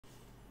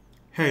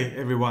Hey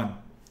everyone,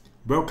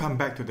 welcome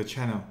back to the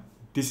channel.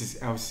 This is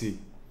LC.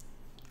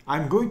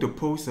 I'm going to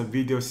post a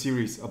video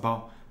series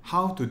about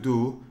how to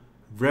do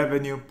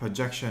revenue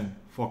projection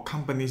for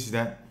companies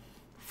that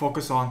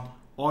focus on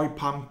oil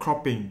palm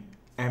cropping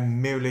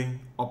and milling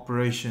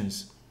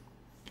operations.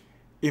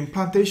 In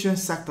plantation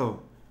sector,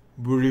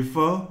 we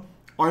refer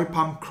oil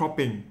palm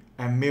cropping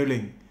and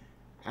milling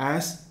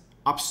as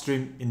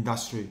upstream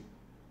industry.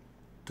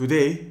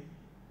 Today,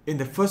 in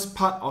the first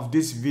part of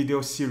this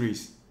video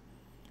series,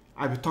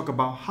 I will talk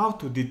about how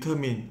to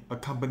determine a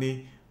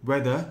company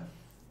whether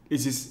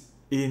it is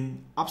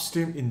in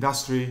upstream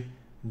industry,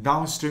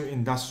 downstream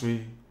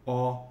industry,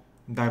 or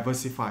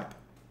diversified.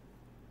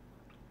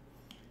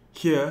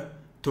 Here,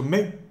 to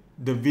make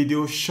the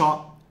video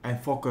short and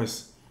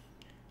focused,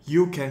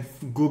 you can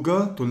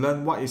Google to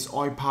learn what is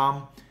oil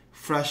palm,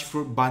 fresh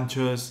fruit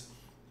bunches,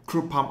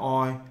 crude palm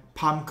oil,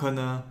 palm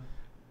kernel,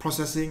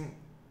 processing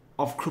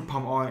of crude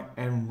palm oil,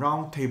 and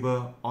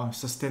roundtable on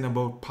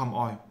sustainable palm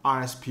oil,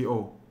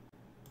 RSPO.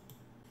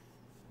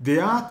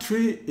 There are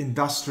three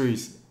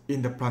industries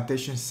in the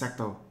plantation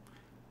sector: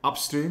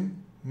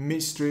 upstream,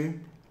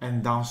 midstream,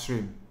 and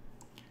downstream.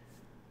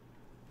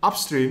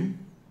 Upstream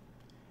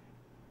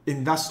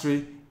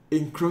industry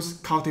includes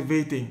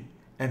cultivating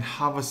and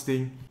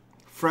harvesting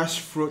fresh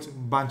fruit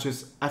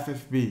bunches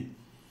FFB.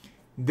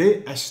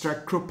 They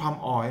extract crude palm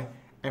oil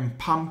and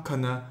palm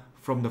kernel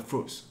from the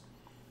fruits.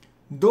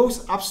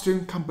 Those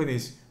upstream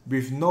companies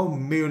with no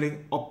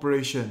milling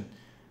operation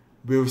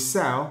will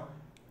sell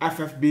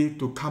FFB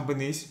to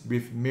companies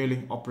with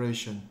milling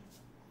operation.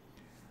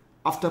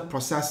 After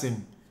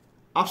processing,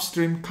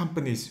 upstream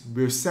companies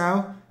will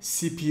sell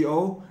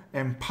CPO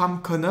and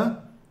palm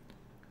kernel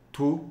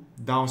to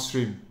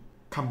downstream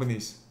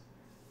companies.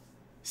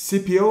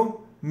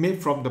 CPO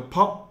made from the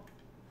pulp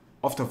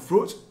of the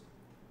fruit.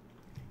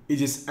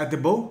 It is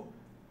edible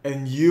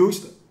and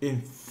used in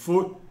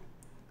food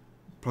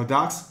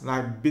products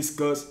like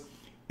biscuits,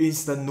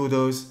 instant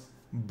noodles,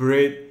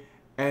 bread,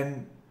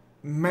 and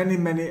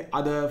many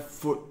other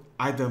food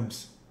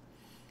items.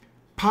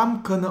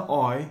 Palm kernel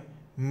oil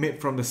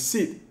made from the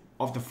seed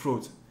of the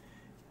fruit.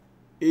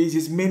 It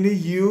is mainly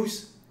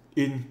used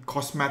in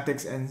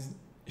cosmetics and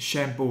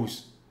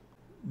shampoos.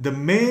 The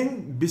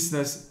main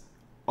business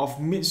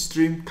of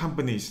midstream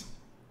companies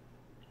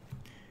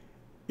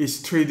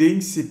is trading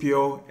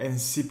CPO and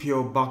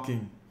CPO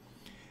bulking.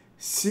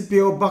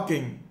 CPO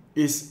bulking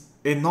is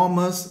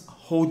enormous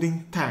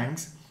holding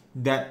tanks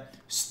that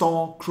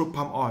store crude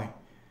palm oil.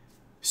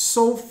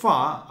 So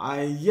far,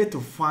 I yet to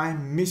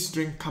find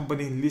midstream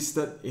company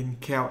listed in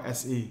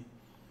KLSE.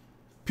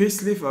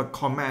 Please leave a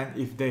comment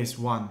if there is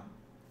one.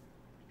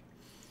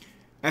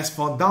 As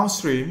for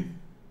downstream,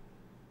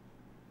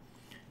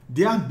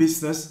 their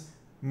business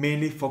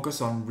mainly focus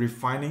on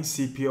refining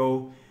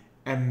CPO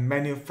and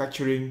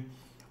manufacturing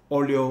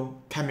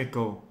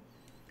oleochemical.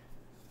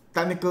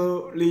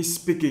 Technically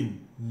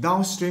speaking,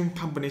 downstream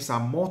companies are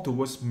more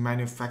towards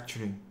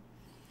manufacturing.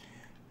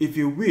 If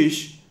you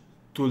wish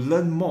to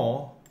learn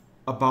more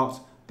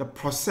about the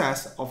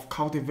process of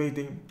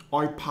cultivating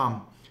oil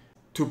palm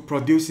to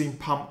producing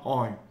palm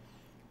oil,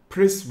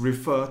 please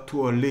refer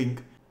to a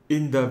link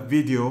in the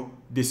video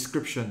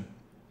description.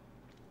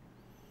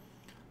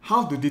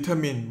 How to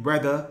determine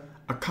whether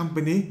a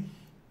company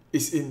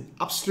is in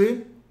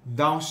upstream,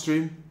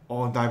 downstream,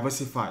 or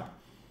diversified?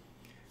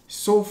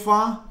 So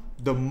far,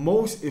 the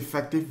most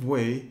effective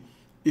way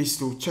is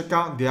to check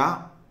out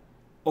their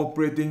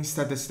operating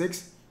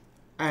statistics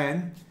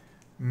and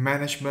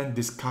management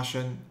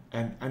discussion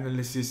and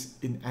analysis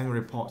in annual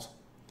report.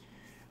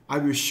 I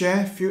will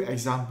share few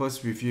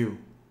examples with you.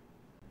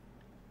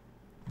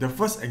 The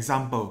first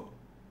example,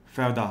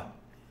 FEHB.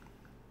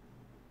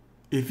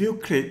 If you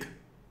click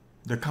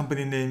the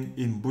company name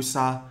in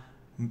Bursa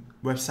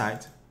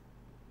website,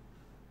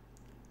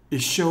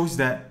 it shows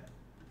that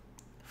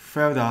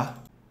FEHB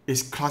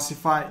is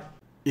classified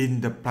in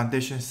the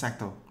plantation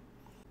sector.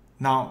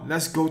 Now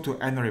let's go to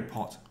annual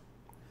report.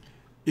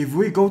 If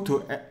we go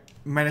to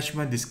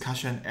management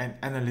discussion and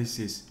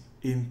analysis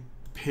in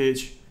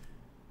page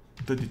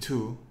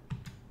 32,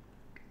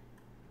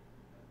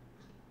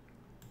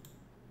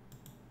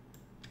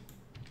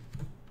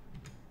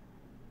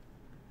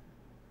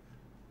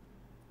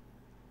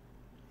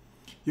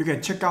 you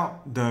can check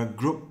out the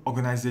group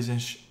organization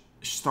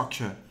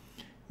structure.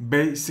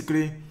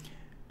 Basically,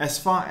 as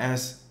far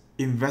as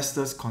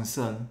investors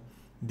concerned,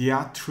 there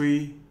are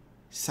three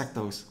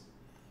sectors: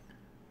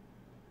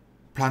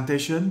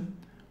 plantation,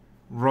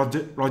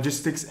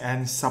 logistics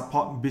and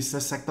support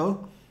business sector,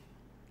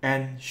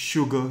 and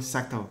sugar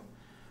sector.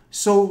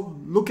 So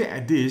looking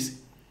at this,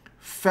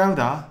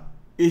 FEHB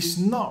is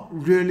not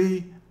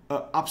really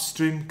an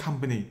upstream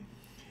company.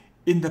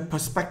 In the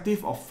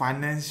perspective of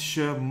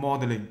financial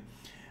modeling,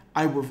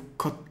 I would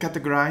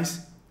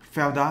categorize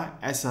FEHB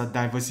as a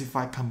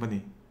diversified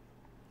company.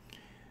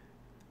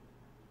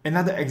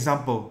 Another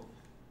example,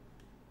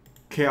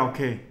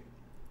 KLK.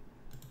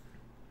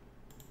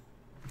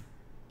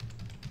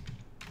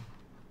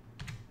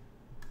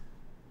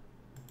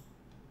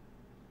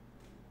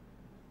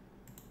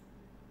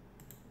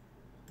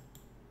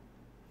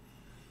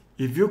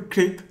 If you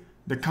click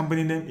the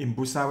company name in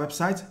Bursa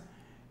website,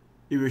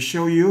 it will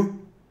show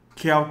you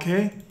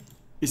KLK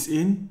is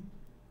in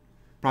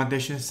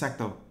plantation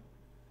sector.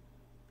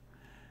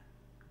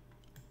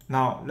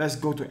 Now let's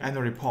go to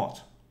annual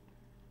report.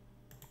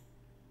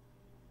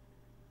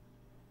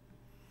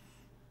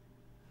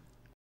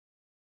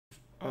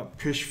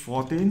 Page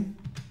 14.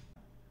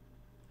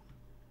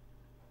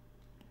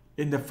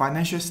 In the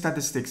financial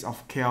statistics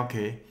of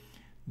KLK,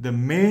 the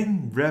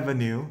main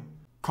revenue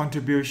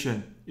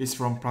contribution is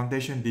from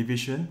plantation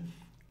division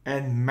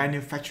and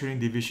manufacturing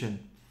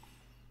division.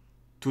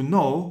 To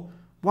know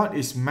what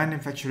is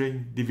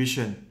manufacturing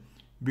division,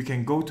 we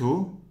can go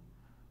to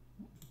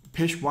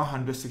page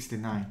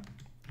 169.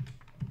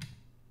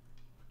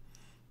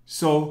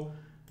 So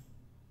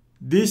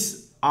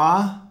these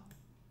are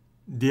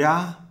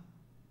their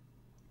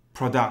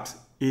products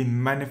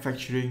in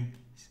manufacturing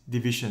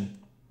division.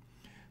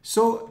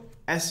 So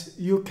as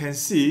you can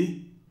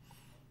see,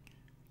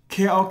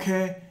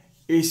 KLK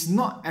is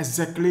not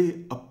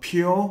exactly a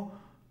pure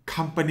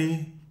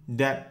company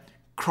that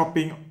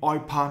cropping oil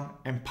palm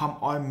and palm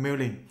oil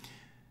milling.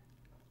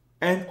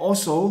 And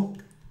also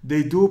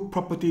they do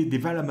property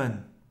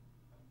development.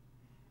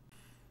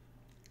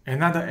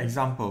 Another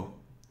example,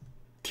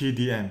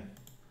 TDM.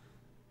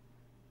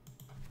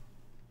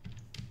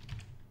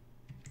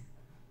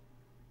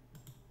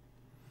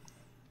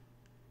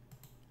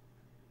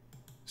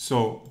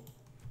 So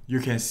you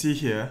can see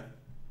here,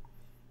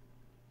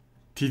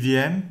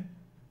 TDM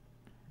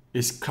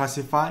is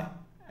classified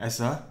as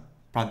a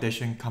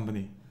plantation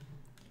company.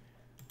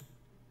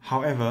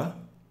 However,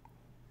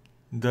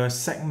 the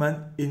segment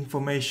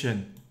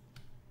information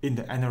in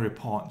the annual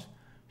report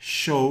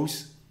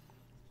shows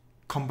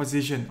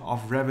composition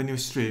of revenue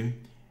stream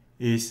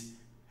is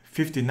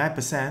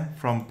 59%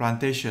 from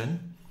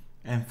plantation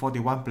and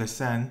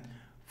 41%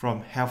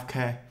 from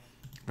healthcare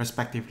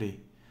respectively.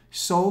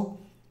 So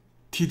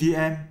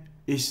TDM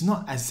is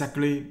not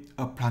exactly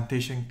a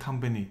plantation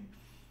company.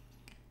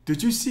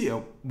 Did you see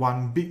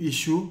one big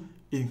issue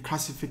in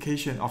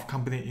classification of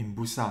company in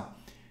Bursa?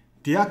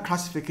 Their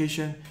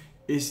classification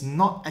is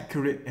not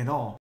accurate at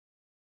all.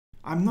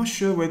 I'm not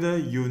sure whether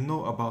you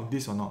know about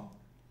this or not.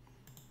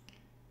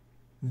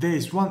 There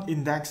is one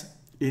index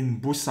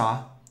in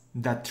Bursa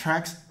that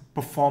tracks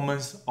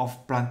performance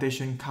of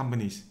plantation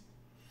companies.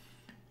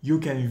 You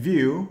can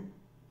view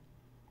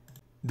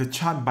the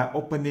chart by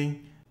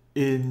opening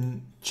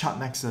in Chart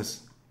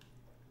Nexus.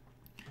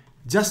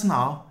 Just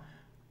now,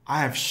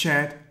 I have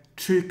shared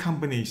 3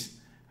 companies,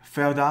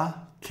 FEHB,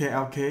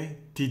 KLK,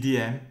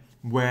 TDM,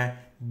 where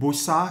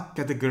Bursa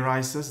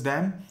categorizes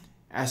them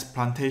as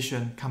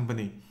plantation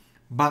company.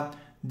 But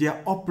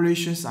their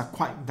operations are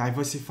quite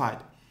diversified.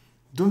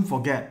 Don't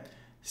forget,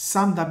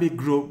 SamW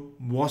Group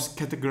was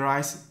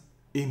categorized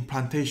in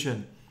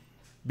plantation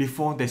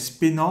before they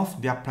spin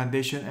off their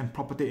plantation and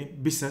property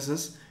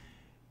businesses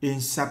in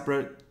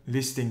separate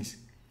listings.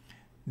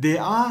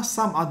 There are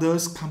some other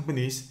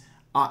companies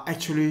are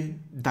actually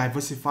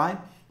diversified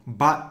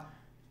but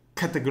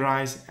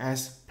categorized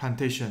as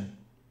plantation.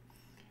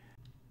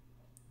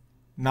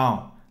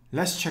 Now,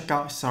 let's check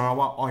out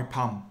Sarawak Oil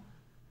Palm.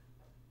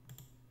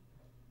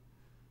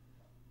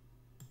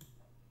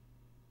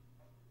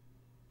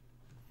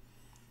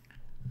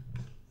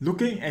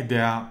 Looking at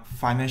their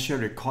financial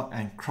record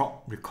and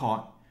crop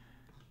record,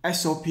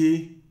 SOP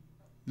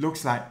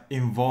looks like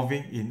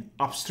involving in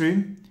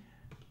upstream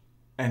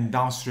and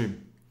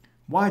downstream.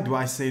 Why do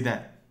I say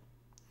that?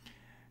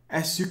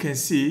 As you can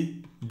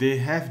see, they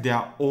have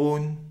their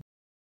own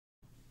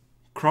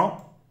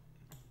crop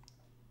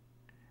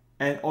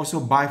and also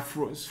buy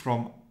fruits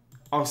from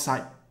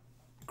outside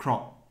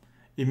crop.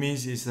 It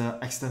means it's an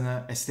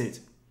external estate.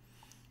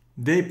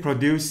 They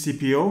produce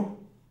CPO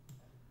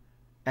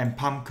and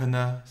palm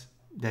kernel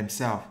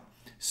themselves.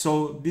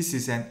 So this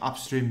is an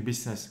upstream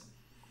business.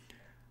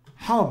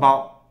 How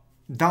about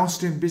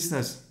downstream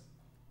business?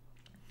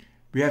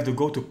 We have to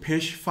go to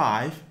page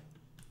 5.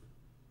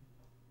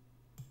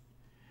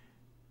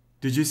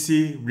 Did you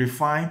see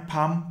refined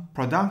palm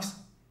products?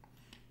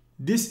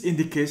 This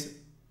indicates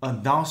a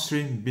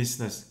downstream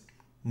business.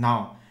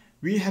 Now,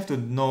 we have to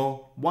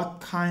know what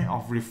kind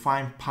of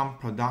refined palm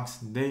products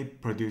they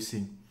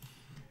producing.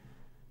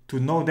 To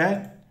know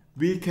that,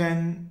 we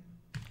can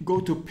go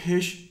to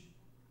page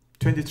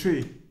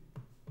 23.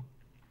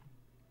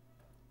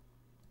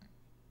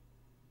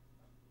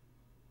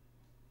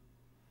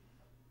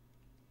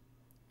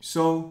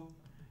 So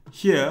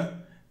here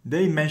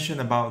they mention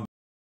about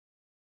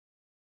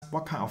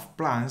what kind of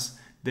plants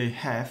they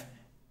have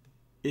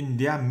in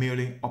their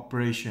milling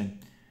operation.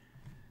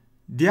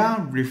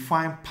 Their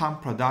refined palm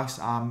products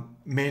are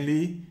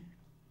mainly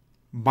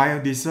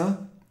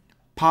biodiesel,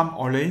 palm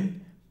oil,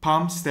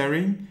 palm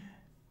stearin,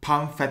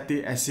 palm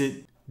fatty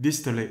acid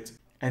distillate,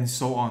 and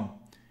so on.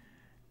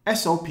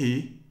 SOP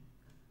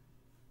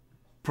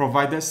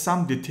provided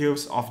some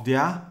details of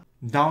their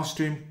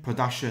downstream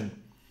production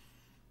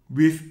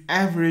with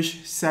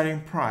average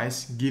selling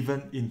price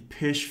given in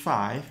page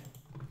 5.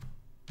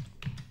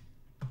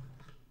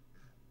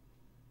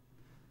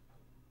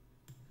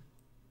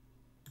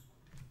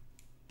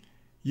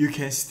 you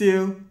can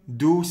still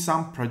do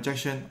some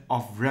projection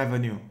of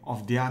revenue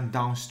of their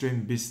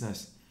downstream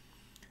business.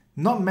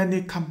 Not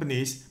many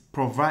companies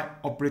provide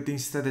operating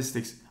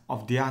statistics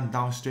of their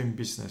downstream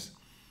business.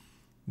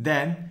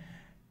 Then,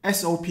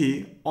 SOP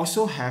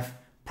also have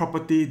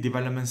property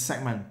development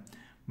segment,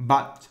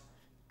 but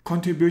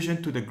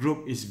contribution to the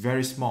group is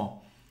very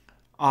small.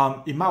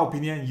 In my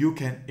opinion, you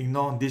can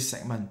ignore this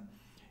segment.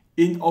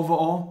 In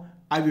overall,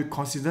 I will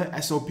consider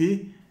SOP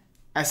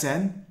as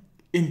an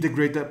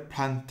integrated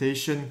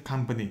plantation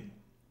company.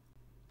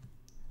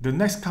 The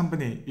next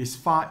company is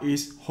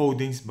FAREAST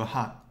Holdings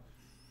Berhad.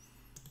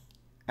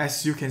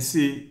 As you can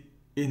see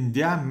in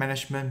their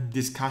management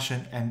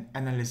discussion and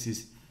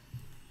analysis,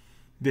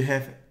 they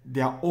have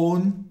their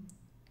own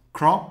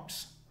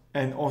crops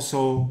and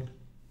also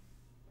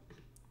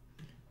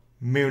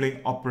milling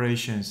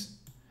operations.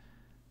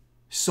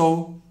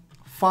 So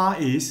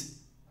FAREAST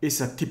is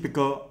a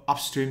typical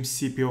upstream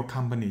CPO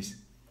companies.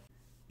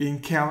 In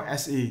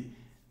KLSE,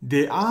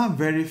 there are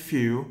very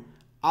few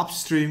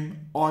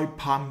upstream oil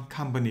palm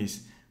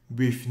companies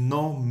with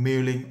no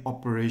milling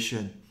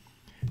operation,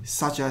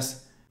 such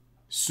as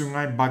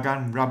Sungai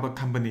Bagan Rubber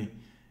Company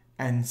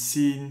and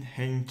Sin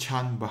Heng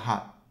Chan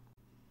Berhad.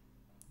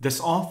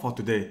 That's all for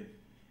today.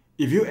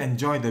 If you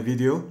enjoyed the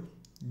video,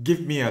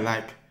 give me a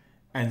like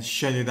and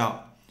share it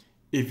out.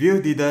 If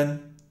you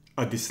didn't,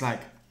 a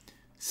dislike.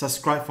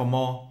 Subscribe for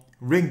more,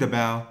 ring the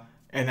bell,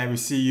 and I will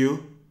see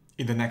you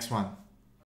in the next one.